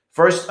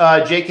 First,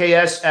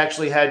 JKS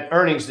actually had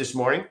earnings this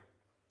morning.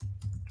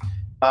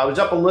 It was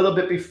up a little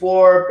bit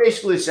before,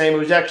 basically the same. It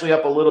was actually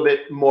up a little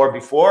bit more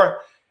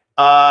before.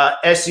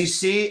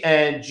 SEC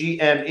and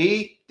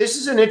GME. This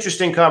is an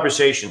interesting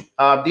conversation.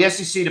 The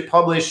SEC to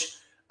publish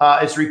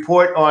its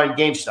report on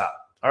GameStop.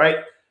 All right.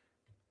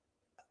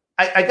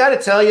 I got to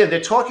tell you, they're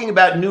talking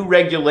about new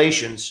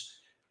regulations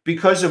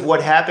because of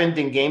what happened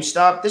in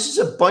GameStop. This is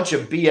a bunch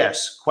of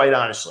BS, quite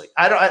honestly.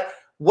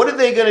 What are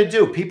they going to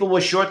do? People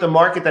will short the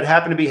market that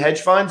happen to be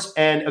hedge funds,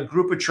 and a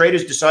group of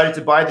traders decided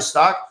to buy the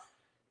stock.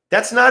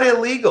 That's not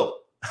illegal.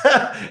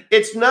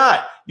 It's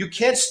not. You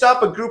can't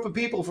stop a group of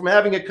people from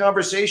having a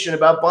conversation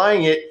about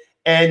buying it,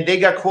 and they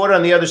got caught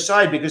on the other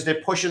side because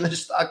they're pushing the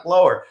stock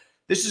lower.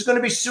 This is going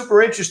to be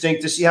super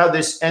interesting to see how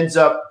this ends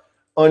up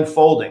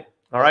unfolding.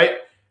 All right.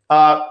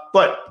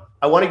 But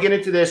I want to get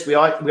into this. We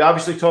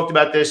obviously talked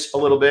about this a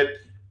little bit,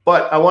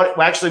 but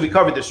we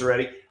covered this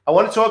already. I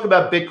want to talk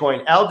about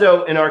Bitcoin.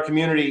 Aldo in our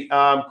community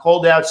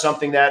called out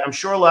something that I'm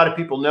sure a lot of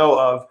people know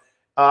of,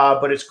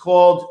 but it's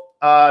called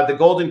the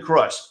Golden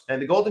Cross.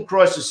 And the Golden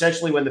Cross is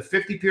essentially when the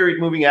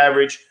 50-period moving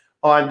average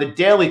on the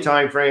daily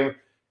time frame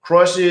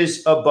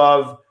crosses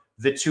above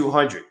the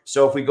 200.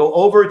 So if we go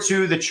over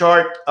to the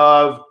chart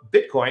of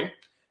Bitcoin,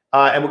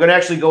 and we're going to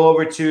actually go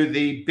over to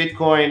the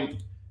Bitcoin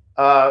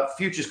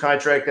futures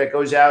contract that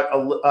goes out,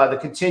 the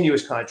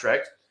continuous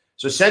contract.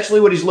 So essentially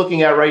what he's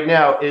looking at right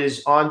now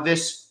is on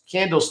this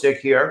candlestick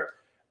here,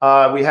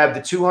 we have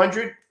the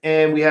 200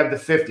 and we have the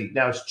 50.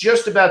 Now it's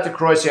just about to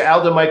cross here.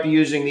 Aldo might be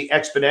using the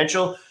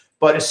exponential,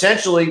 but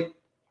essentially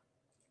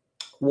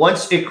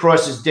once it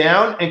crosses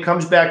down and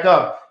comes back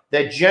up,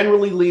 that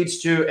generally leads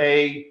to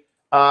a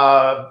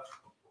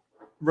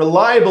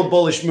reliable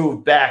bullish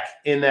move back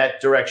in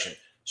that direction.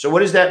 So what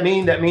does that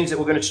mean? That means that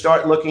we're going to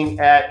start looking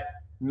at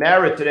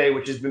Mara today,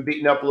 which has been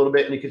beaten up a little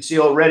bit. And you can see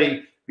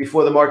already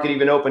before the market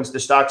even opens, the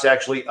stock's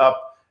actually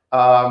up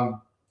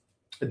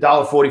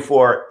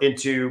 $1.44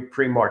 into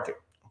pre-market.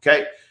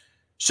 Okay.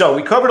 So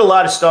we covered a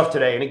lot of stuff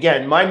today. And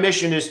again, my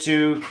mission is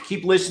to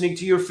keep listening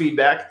to your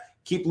feedback,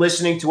 keep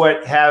listening to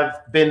what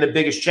have been the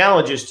biggest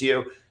challenges to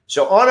you.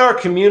 So on our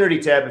community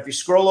tab, if you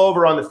scroll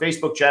over on the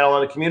Facebook channel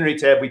on the community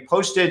tab, we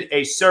posted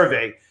a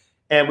survey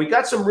and we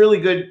got some really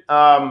good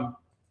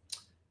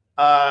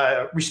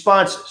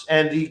responses.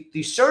 And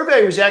the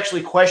survey was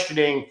actually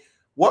questioning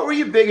what were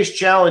your biggest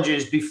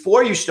challenges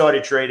before you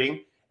started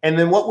trading, and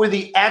then what were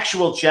the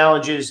actual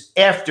challenges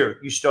after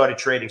you started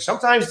trading.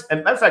 Sometimes,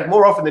 and matter of fact,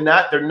 more often than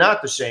not, they're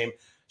not the same.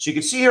 So you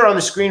can see here on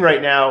the screen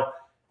right now,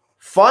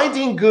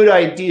 finding good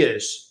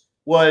ideas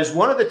was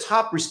one of the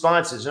top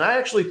responses. And I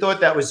actually thought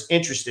that was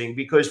interesting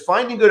because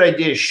finding good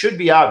ideas should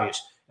be obvious.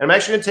 And I'm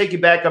actually going to take you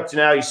back up to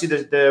now. You see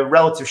the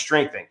relative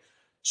strength thing.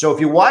 So if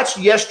you watched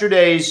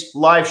yesterday's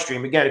live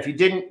stream, again, if you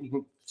didn't, you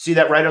can see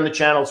that right on the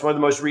channel. It's one of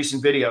the most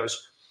recent videos.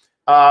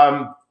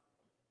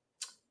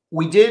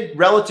 We did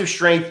relative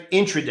strength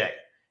intraday,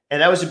 and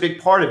that was a big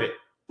part of it.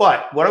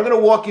 But what I'm going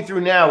to walk you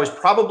through now is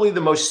probably the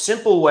most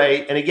simple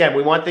way. And again,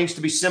 we want things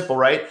to be simple,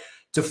 right?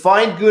 To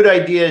find good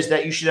ideas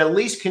that you should at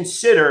least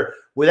consider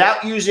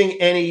without using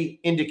any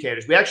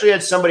indicators. We actually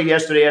had somebody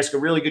yesterday ask a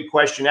really good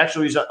question.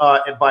 Actually, it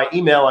was by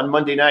email on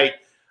Monday night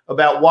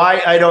about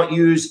why I don't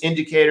use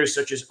indicators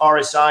such as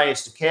RSI and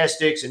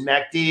stochastics and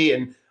MACD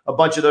and a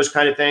bunch of those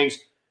kind of things.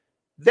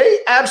 They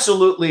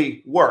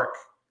absolutely work.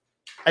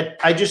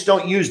 I just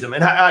don't use them.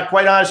 And I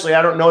quite honestly,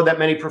 I don't know that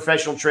many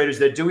professional traders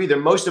that do either.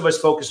 Most of us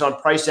focus on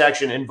price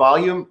action and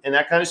volume and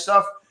that kind of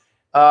stuff.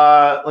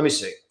 Let me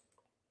see.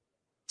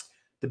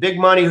 The big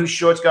money whose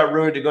shorts got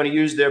ruined are going to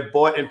use their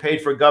bought and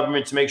paid for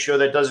government to make sure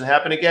that doesn't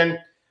happen again.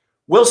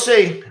 We'll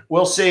see.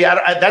 We'll see.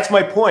 That's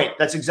my point.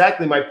 That's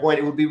exactly my point.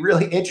 It would be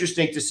really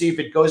interesting to see if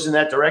it goes in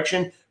that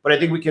direction. But I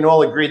think we can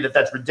all agree that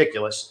that's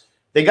ridiculous.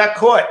 They got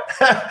caught.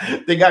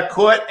 They got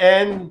caught,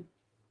 and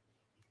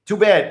too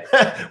bad.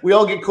 We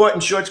all get caught in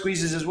short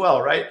squeezes as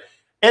well, right?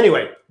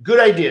 Anyway, good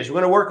ideas. We're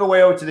going to work our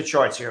way over to the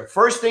charts here.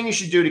 First thing you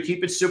should do to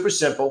keep it super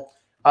simple,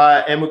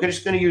 and we're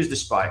just going to use the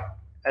SPY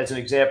as an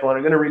example, and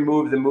I'm going to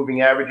remove the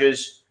moving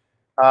averages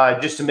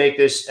just to make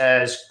this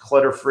as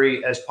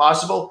clutter-free as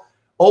possible.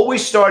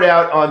 Always start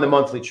out on the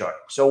monthly chart.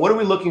 So what are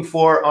we looking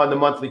for on the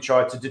monthly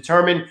chart to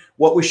determine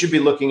what we should be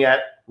looking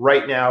at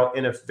right now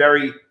in a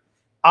very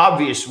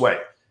obvious way?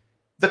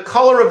 The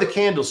color of the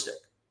candlestick.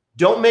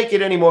 Don't make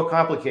it any more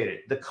complicated.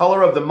 The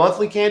color of the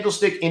monthly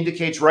candlestick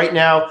indicates right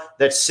now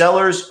that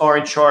sellers are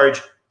in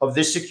charge of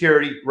this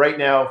security right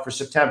now for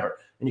September.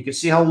 And you can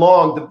see how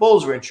long the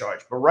bulls were in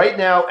charge. But right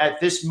now,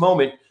 at this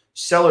moment,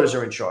 sellers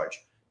are in charge.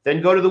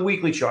 Then go to the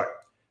weekly chart.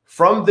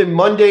 From the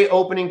Monday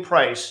opening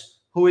price,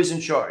 who is in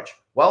charge?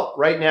 Well,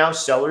 right now,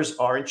 sellers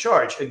are in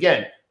charge.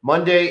 Again,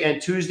 Monday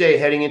and Tuesday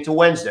heading into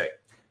Wednesday.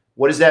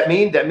 What does that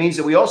mean? That means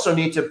that we also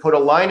need to put a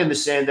line in the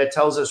sand that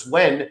tells us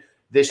when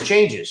this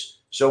changes.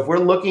 So if we're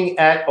looking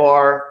at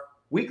our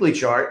weekly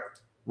chart,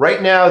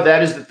 right now,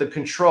 that is the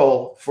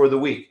control for the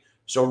week.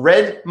 So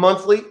red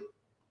monthly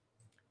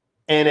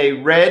and a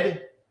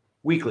red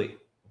weekly.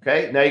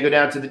 Okay, now you go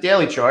down to the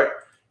daily chart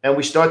and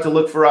we start to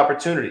look for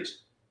opportunities.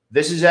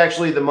 This is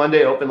actually the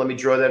Monday open. Let me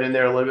draw that in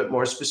there a little bit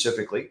more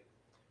specifically.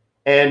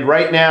 And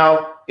right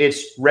now,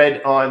 it's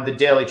red on the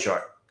daily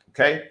chart.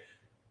 Okay,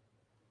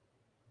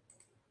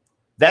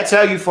 that's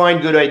how you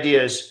find good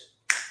ideas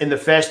in the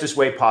fastest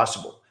way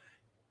possible.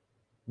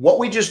 What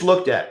we just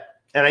looked at,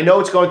 and I know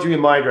it's going through your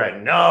mind right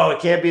now. No,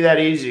 it can't be that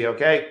easy,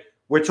 okay?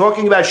 We're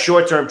talking about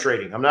short-term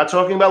trading. I'm not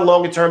talking about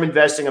longer-term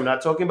investing. I'm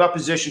not talking about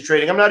position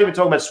trading. I'm not even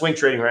talking about swing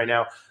trading right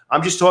now.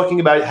 I'm just talking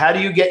about how do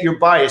you get your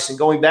bias and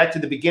going back to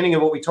the beginning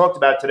of what we talked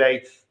about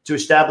today to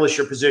establish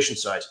your position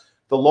size.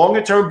 The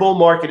longer-term bull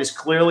market is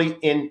clearly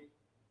in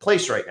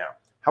place right now.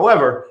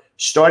 However,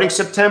 starting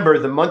September,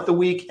 the month, the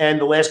week, and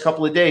the last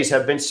couple of days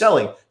have been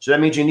selling. So that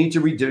means you need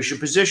to reduce your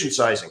position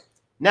sizing.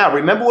 Now,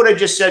 remember what I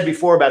just said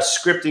before about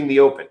scripting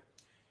the open.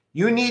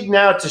 You need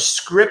now to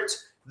script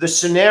the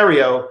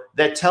scenario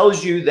that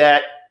tells you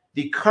that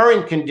the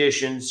current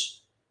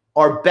conditions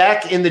are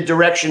back in the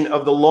direction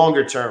of the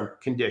longer term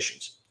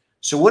conditions.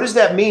 So what does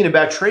that mean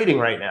about trading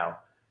right now?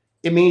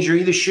 It means you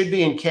either should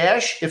be in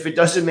cash if it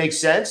doesn't make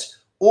sense,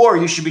 or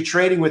you should be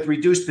trading with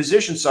reduced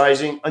position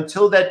sizing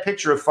until that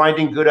picture of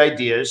finding good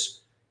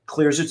ideas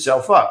clears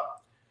itself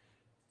up.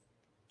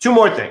 Two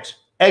more things.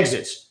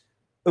 Exits.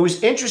 It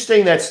was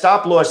interesting that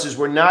stop losses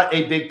were not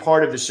a big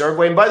part of the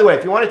survey. And by the way,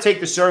 if you want to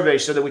take the survey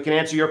so that we can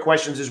answer your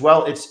questions as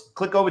well, it's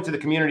click over to the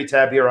community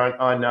tab here on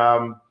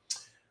our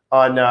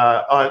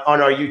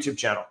YouTube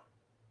channel.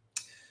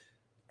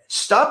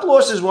 Stop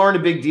losses weren't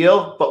a big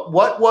deal, but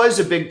what was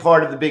a big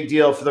part of the big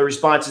deal for the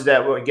responses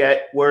that we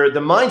get were the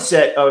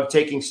mindset of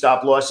taking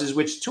stop losses,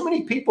 which too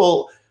many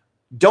people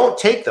don't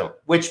take them,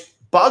 which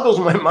boggles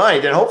my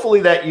mind. And hopefully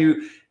that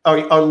you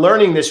are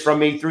learning this from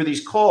me through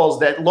these calls,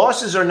 that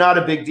losses are not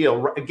a big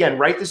deal. Again,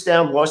 write this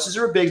down. Losses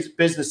are a big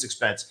business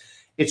expense.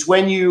 It's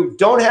when you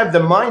don't have the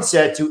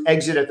mindset to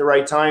exit at the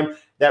right time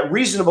that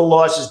reasonable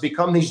losses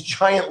become these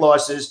giant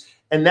losses.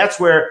 And that's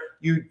where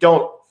you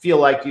don't feel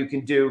like you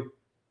can do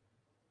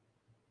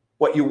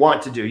what you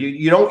want to do.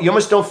 You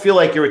almost don't feel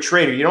like you're a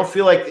trader. You don't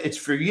feel like it's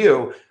for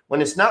you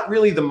when it's not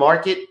really the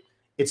market.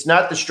 It's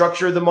not the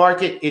structure of the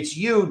market. It's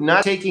you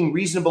not taking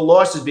reasonable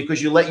losses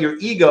because you let your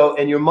ego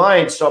and your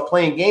mind start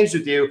playing games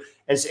with you,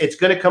 and it's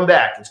going to come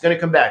back. It's going to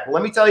come back. Well,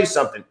 let me tell you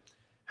something.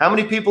 How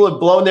many people have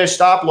blown their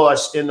stop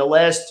loss in the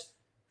last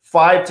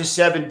 5 to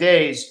 7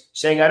 days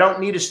saying, I don't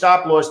need a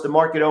stop loss. The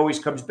market always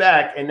comes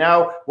back. And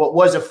now what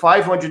was a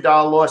 $500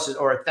 loss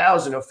or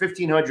 1,000 or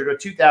 1,500 or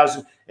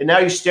 2,000, and now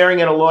you're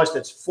staring at a loss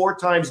that's 4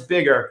 times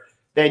bigger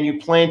than you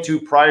planned to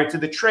prior to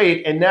the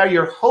trade. And now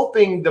you're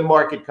hoping the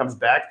market comes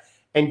back.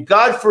 And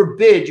God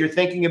forbid you're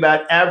thinking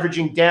about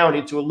averaging down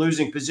into a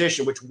losing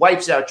position, which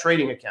wipes out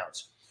trading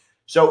accounts.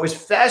 So it was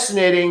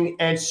fascinating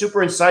and super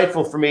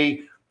insightful for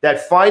me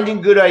that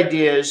finding good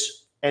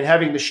ideas and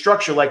having the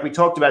structure, like we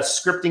talked about,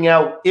 scripting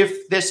out,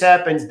 if this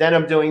happens, then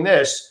I'm doing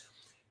this,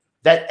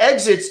 that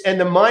exits and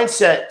the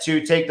mindset to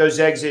take those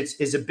exits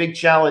is a big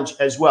challenge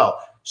as well.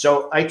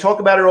 So I talk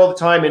about it all the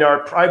time in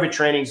our private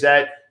trainings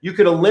that you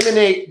could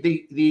eliminate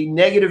the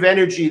negative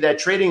energy that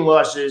trading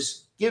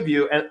losses give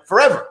you and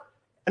forever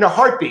in a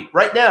heartbeat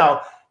right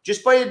now,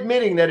 just by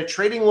admitting that a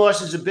trading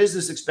loss is a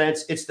business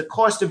expense. It's the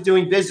cost of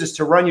doing business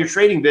to run your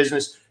trading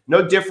business,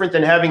 no different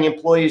than having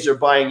employees or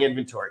buying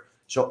inventory.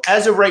 So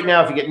as of right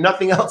now, if you get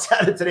nothing else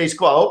out of today's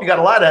call, I hope you got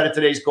a lot out of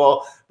today's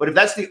call, but if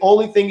that's the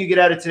only thing you get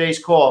out of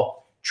today's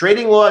call,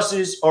 trading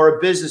losses are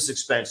a business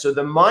expense. So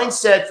the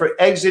mindset for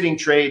exiting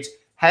trades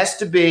has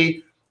to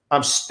be,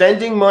 I'm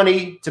spending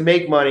money to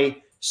make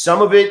money.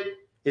 Some of it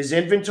is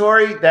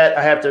inventory that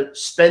I have to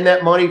spend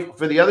that money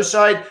for the other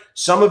side.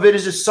 Some of it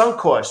is a sunk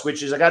cost,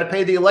 which is I got to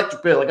pay the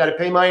electric bill. I got to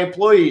pay my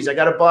employees. I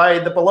got to buy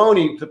the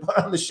bologna to put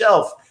on the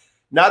shelf.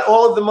 Not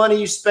all of the money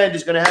you spend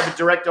is going to have a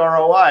direct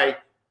ROI,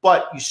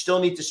 but you still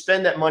need to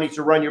spend that money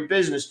to run your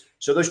business.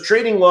 So those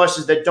trading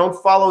losses that don't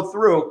follow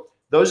through,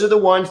 those are the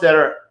ones that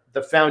are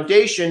the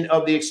foundation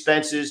of the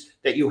expenses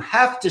that you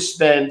have to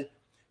spend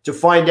to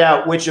find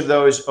out which of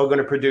those are going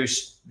to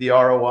produce the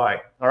ROI.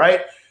 All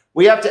right.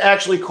 We have to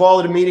actually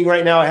call it a meeting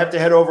right now. I have to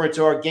head over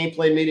into our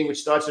gameplay meeting,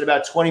 which starts in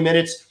about 20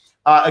 minutes.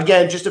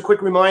 Again, just a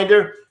quick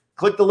reminder,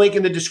 click the link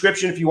in the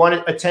description if you want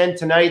to attend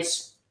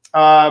tonight's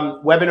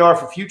webinar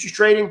for futures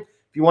trading.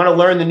 If you want to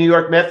learn the New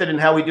York method and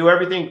how we do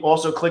everything,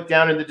 also click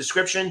down in the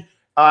description.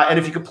 And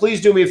if you could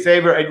please do me a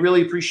favor, I'd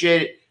really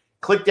appreciate it.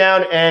 Click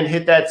down and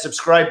hit that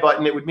subscribe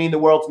button. It would mean the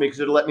world to me because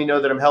it'll let me know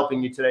that I'm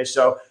helping you today.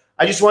 So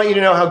I just want you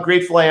to know how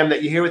grateful I am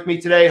that you're here with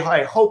me today.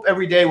 I hope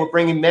every day we're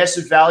bringing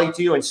massive value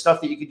to you and stuff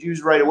that you could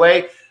use right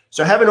away.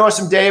 So have an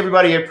awesome day,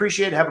 everybody. I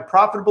appreciate it. Have a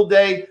profitable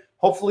day.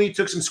 Hopefully you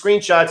took some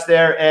screenshots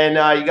there and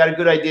you got a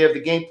good idea of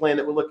the game plan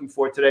that we're looking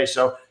for today.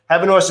 So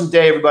have an awesome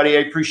day, everybody.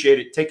 I appreciate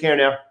it. Take care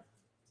now.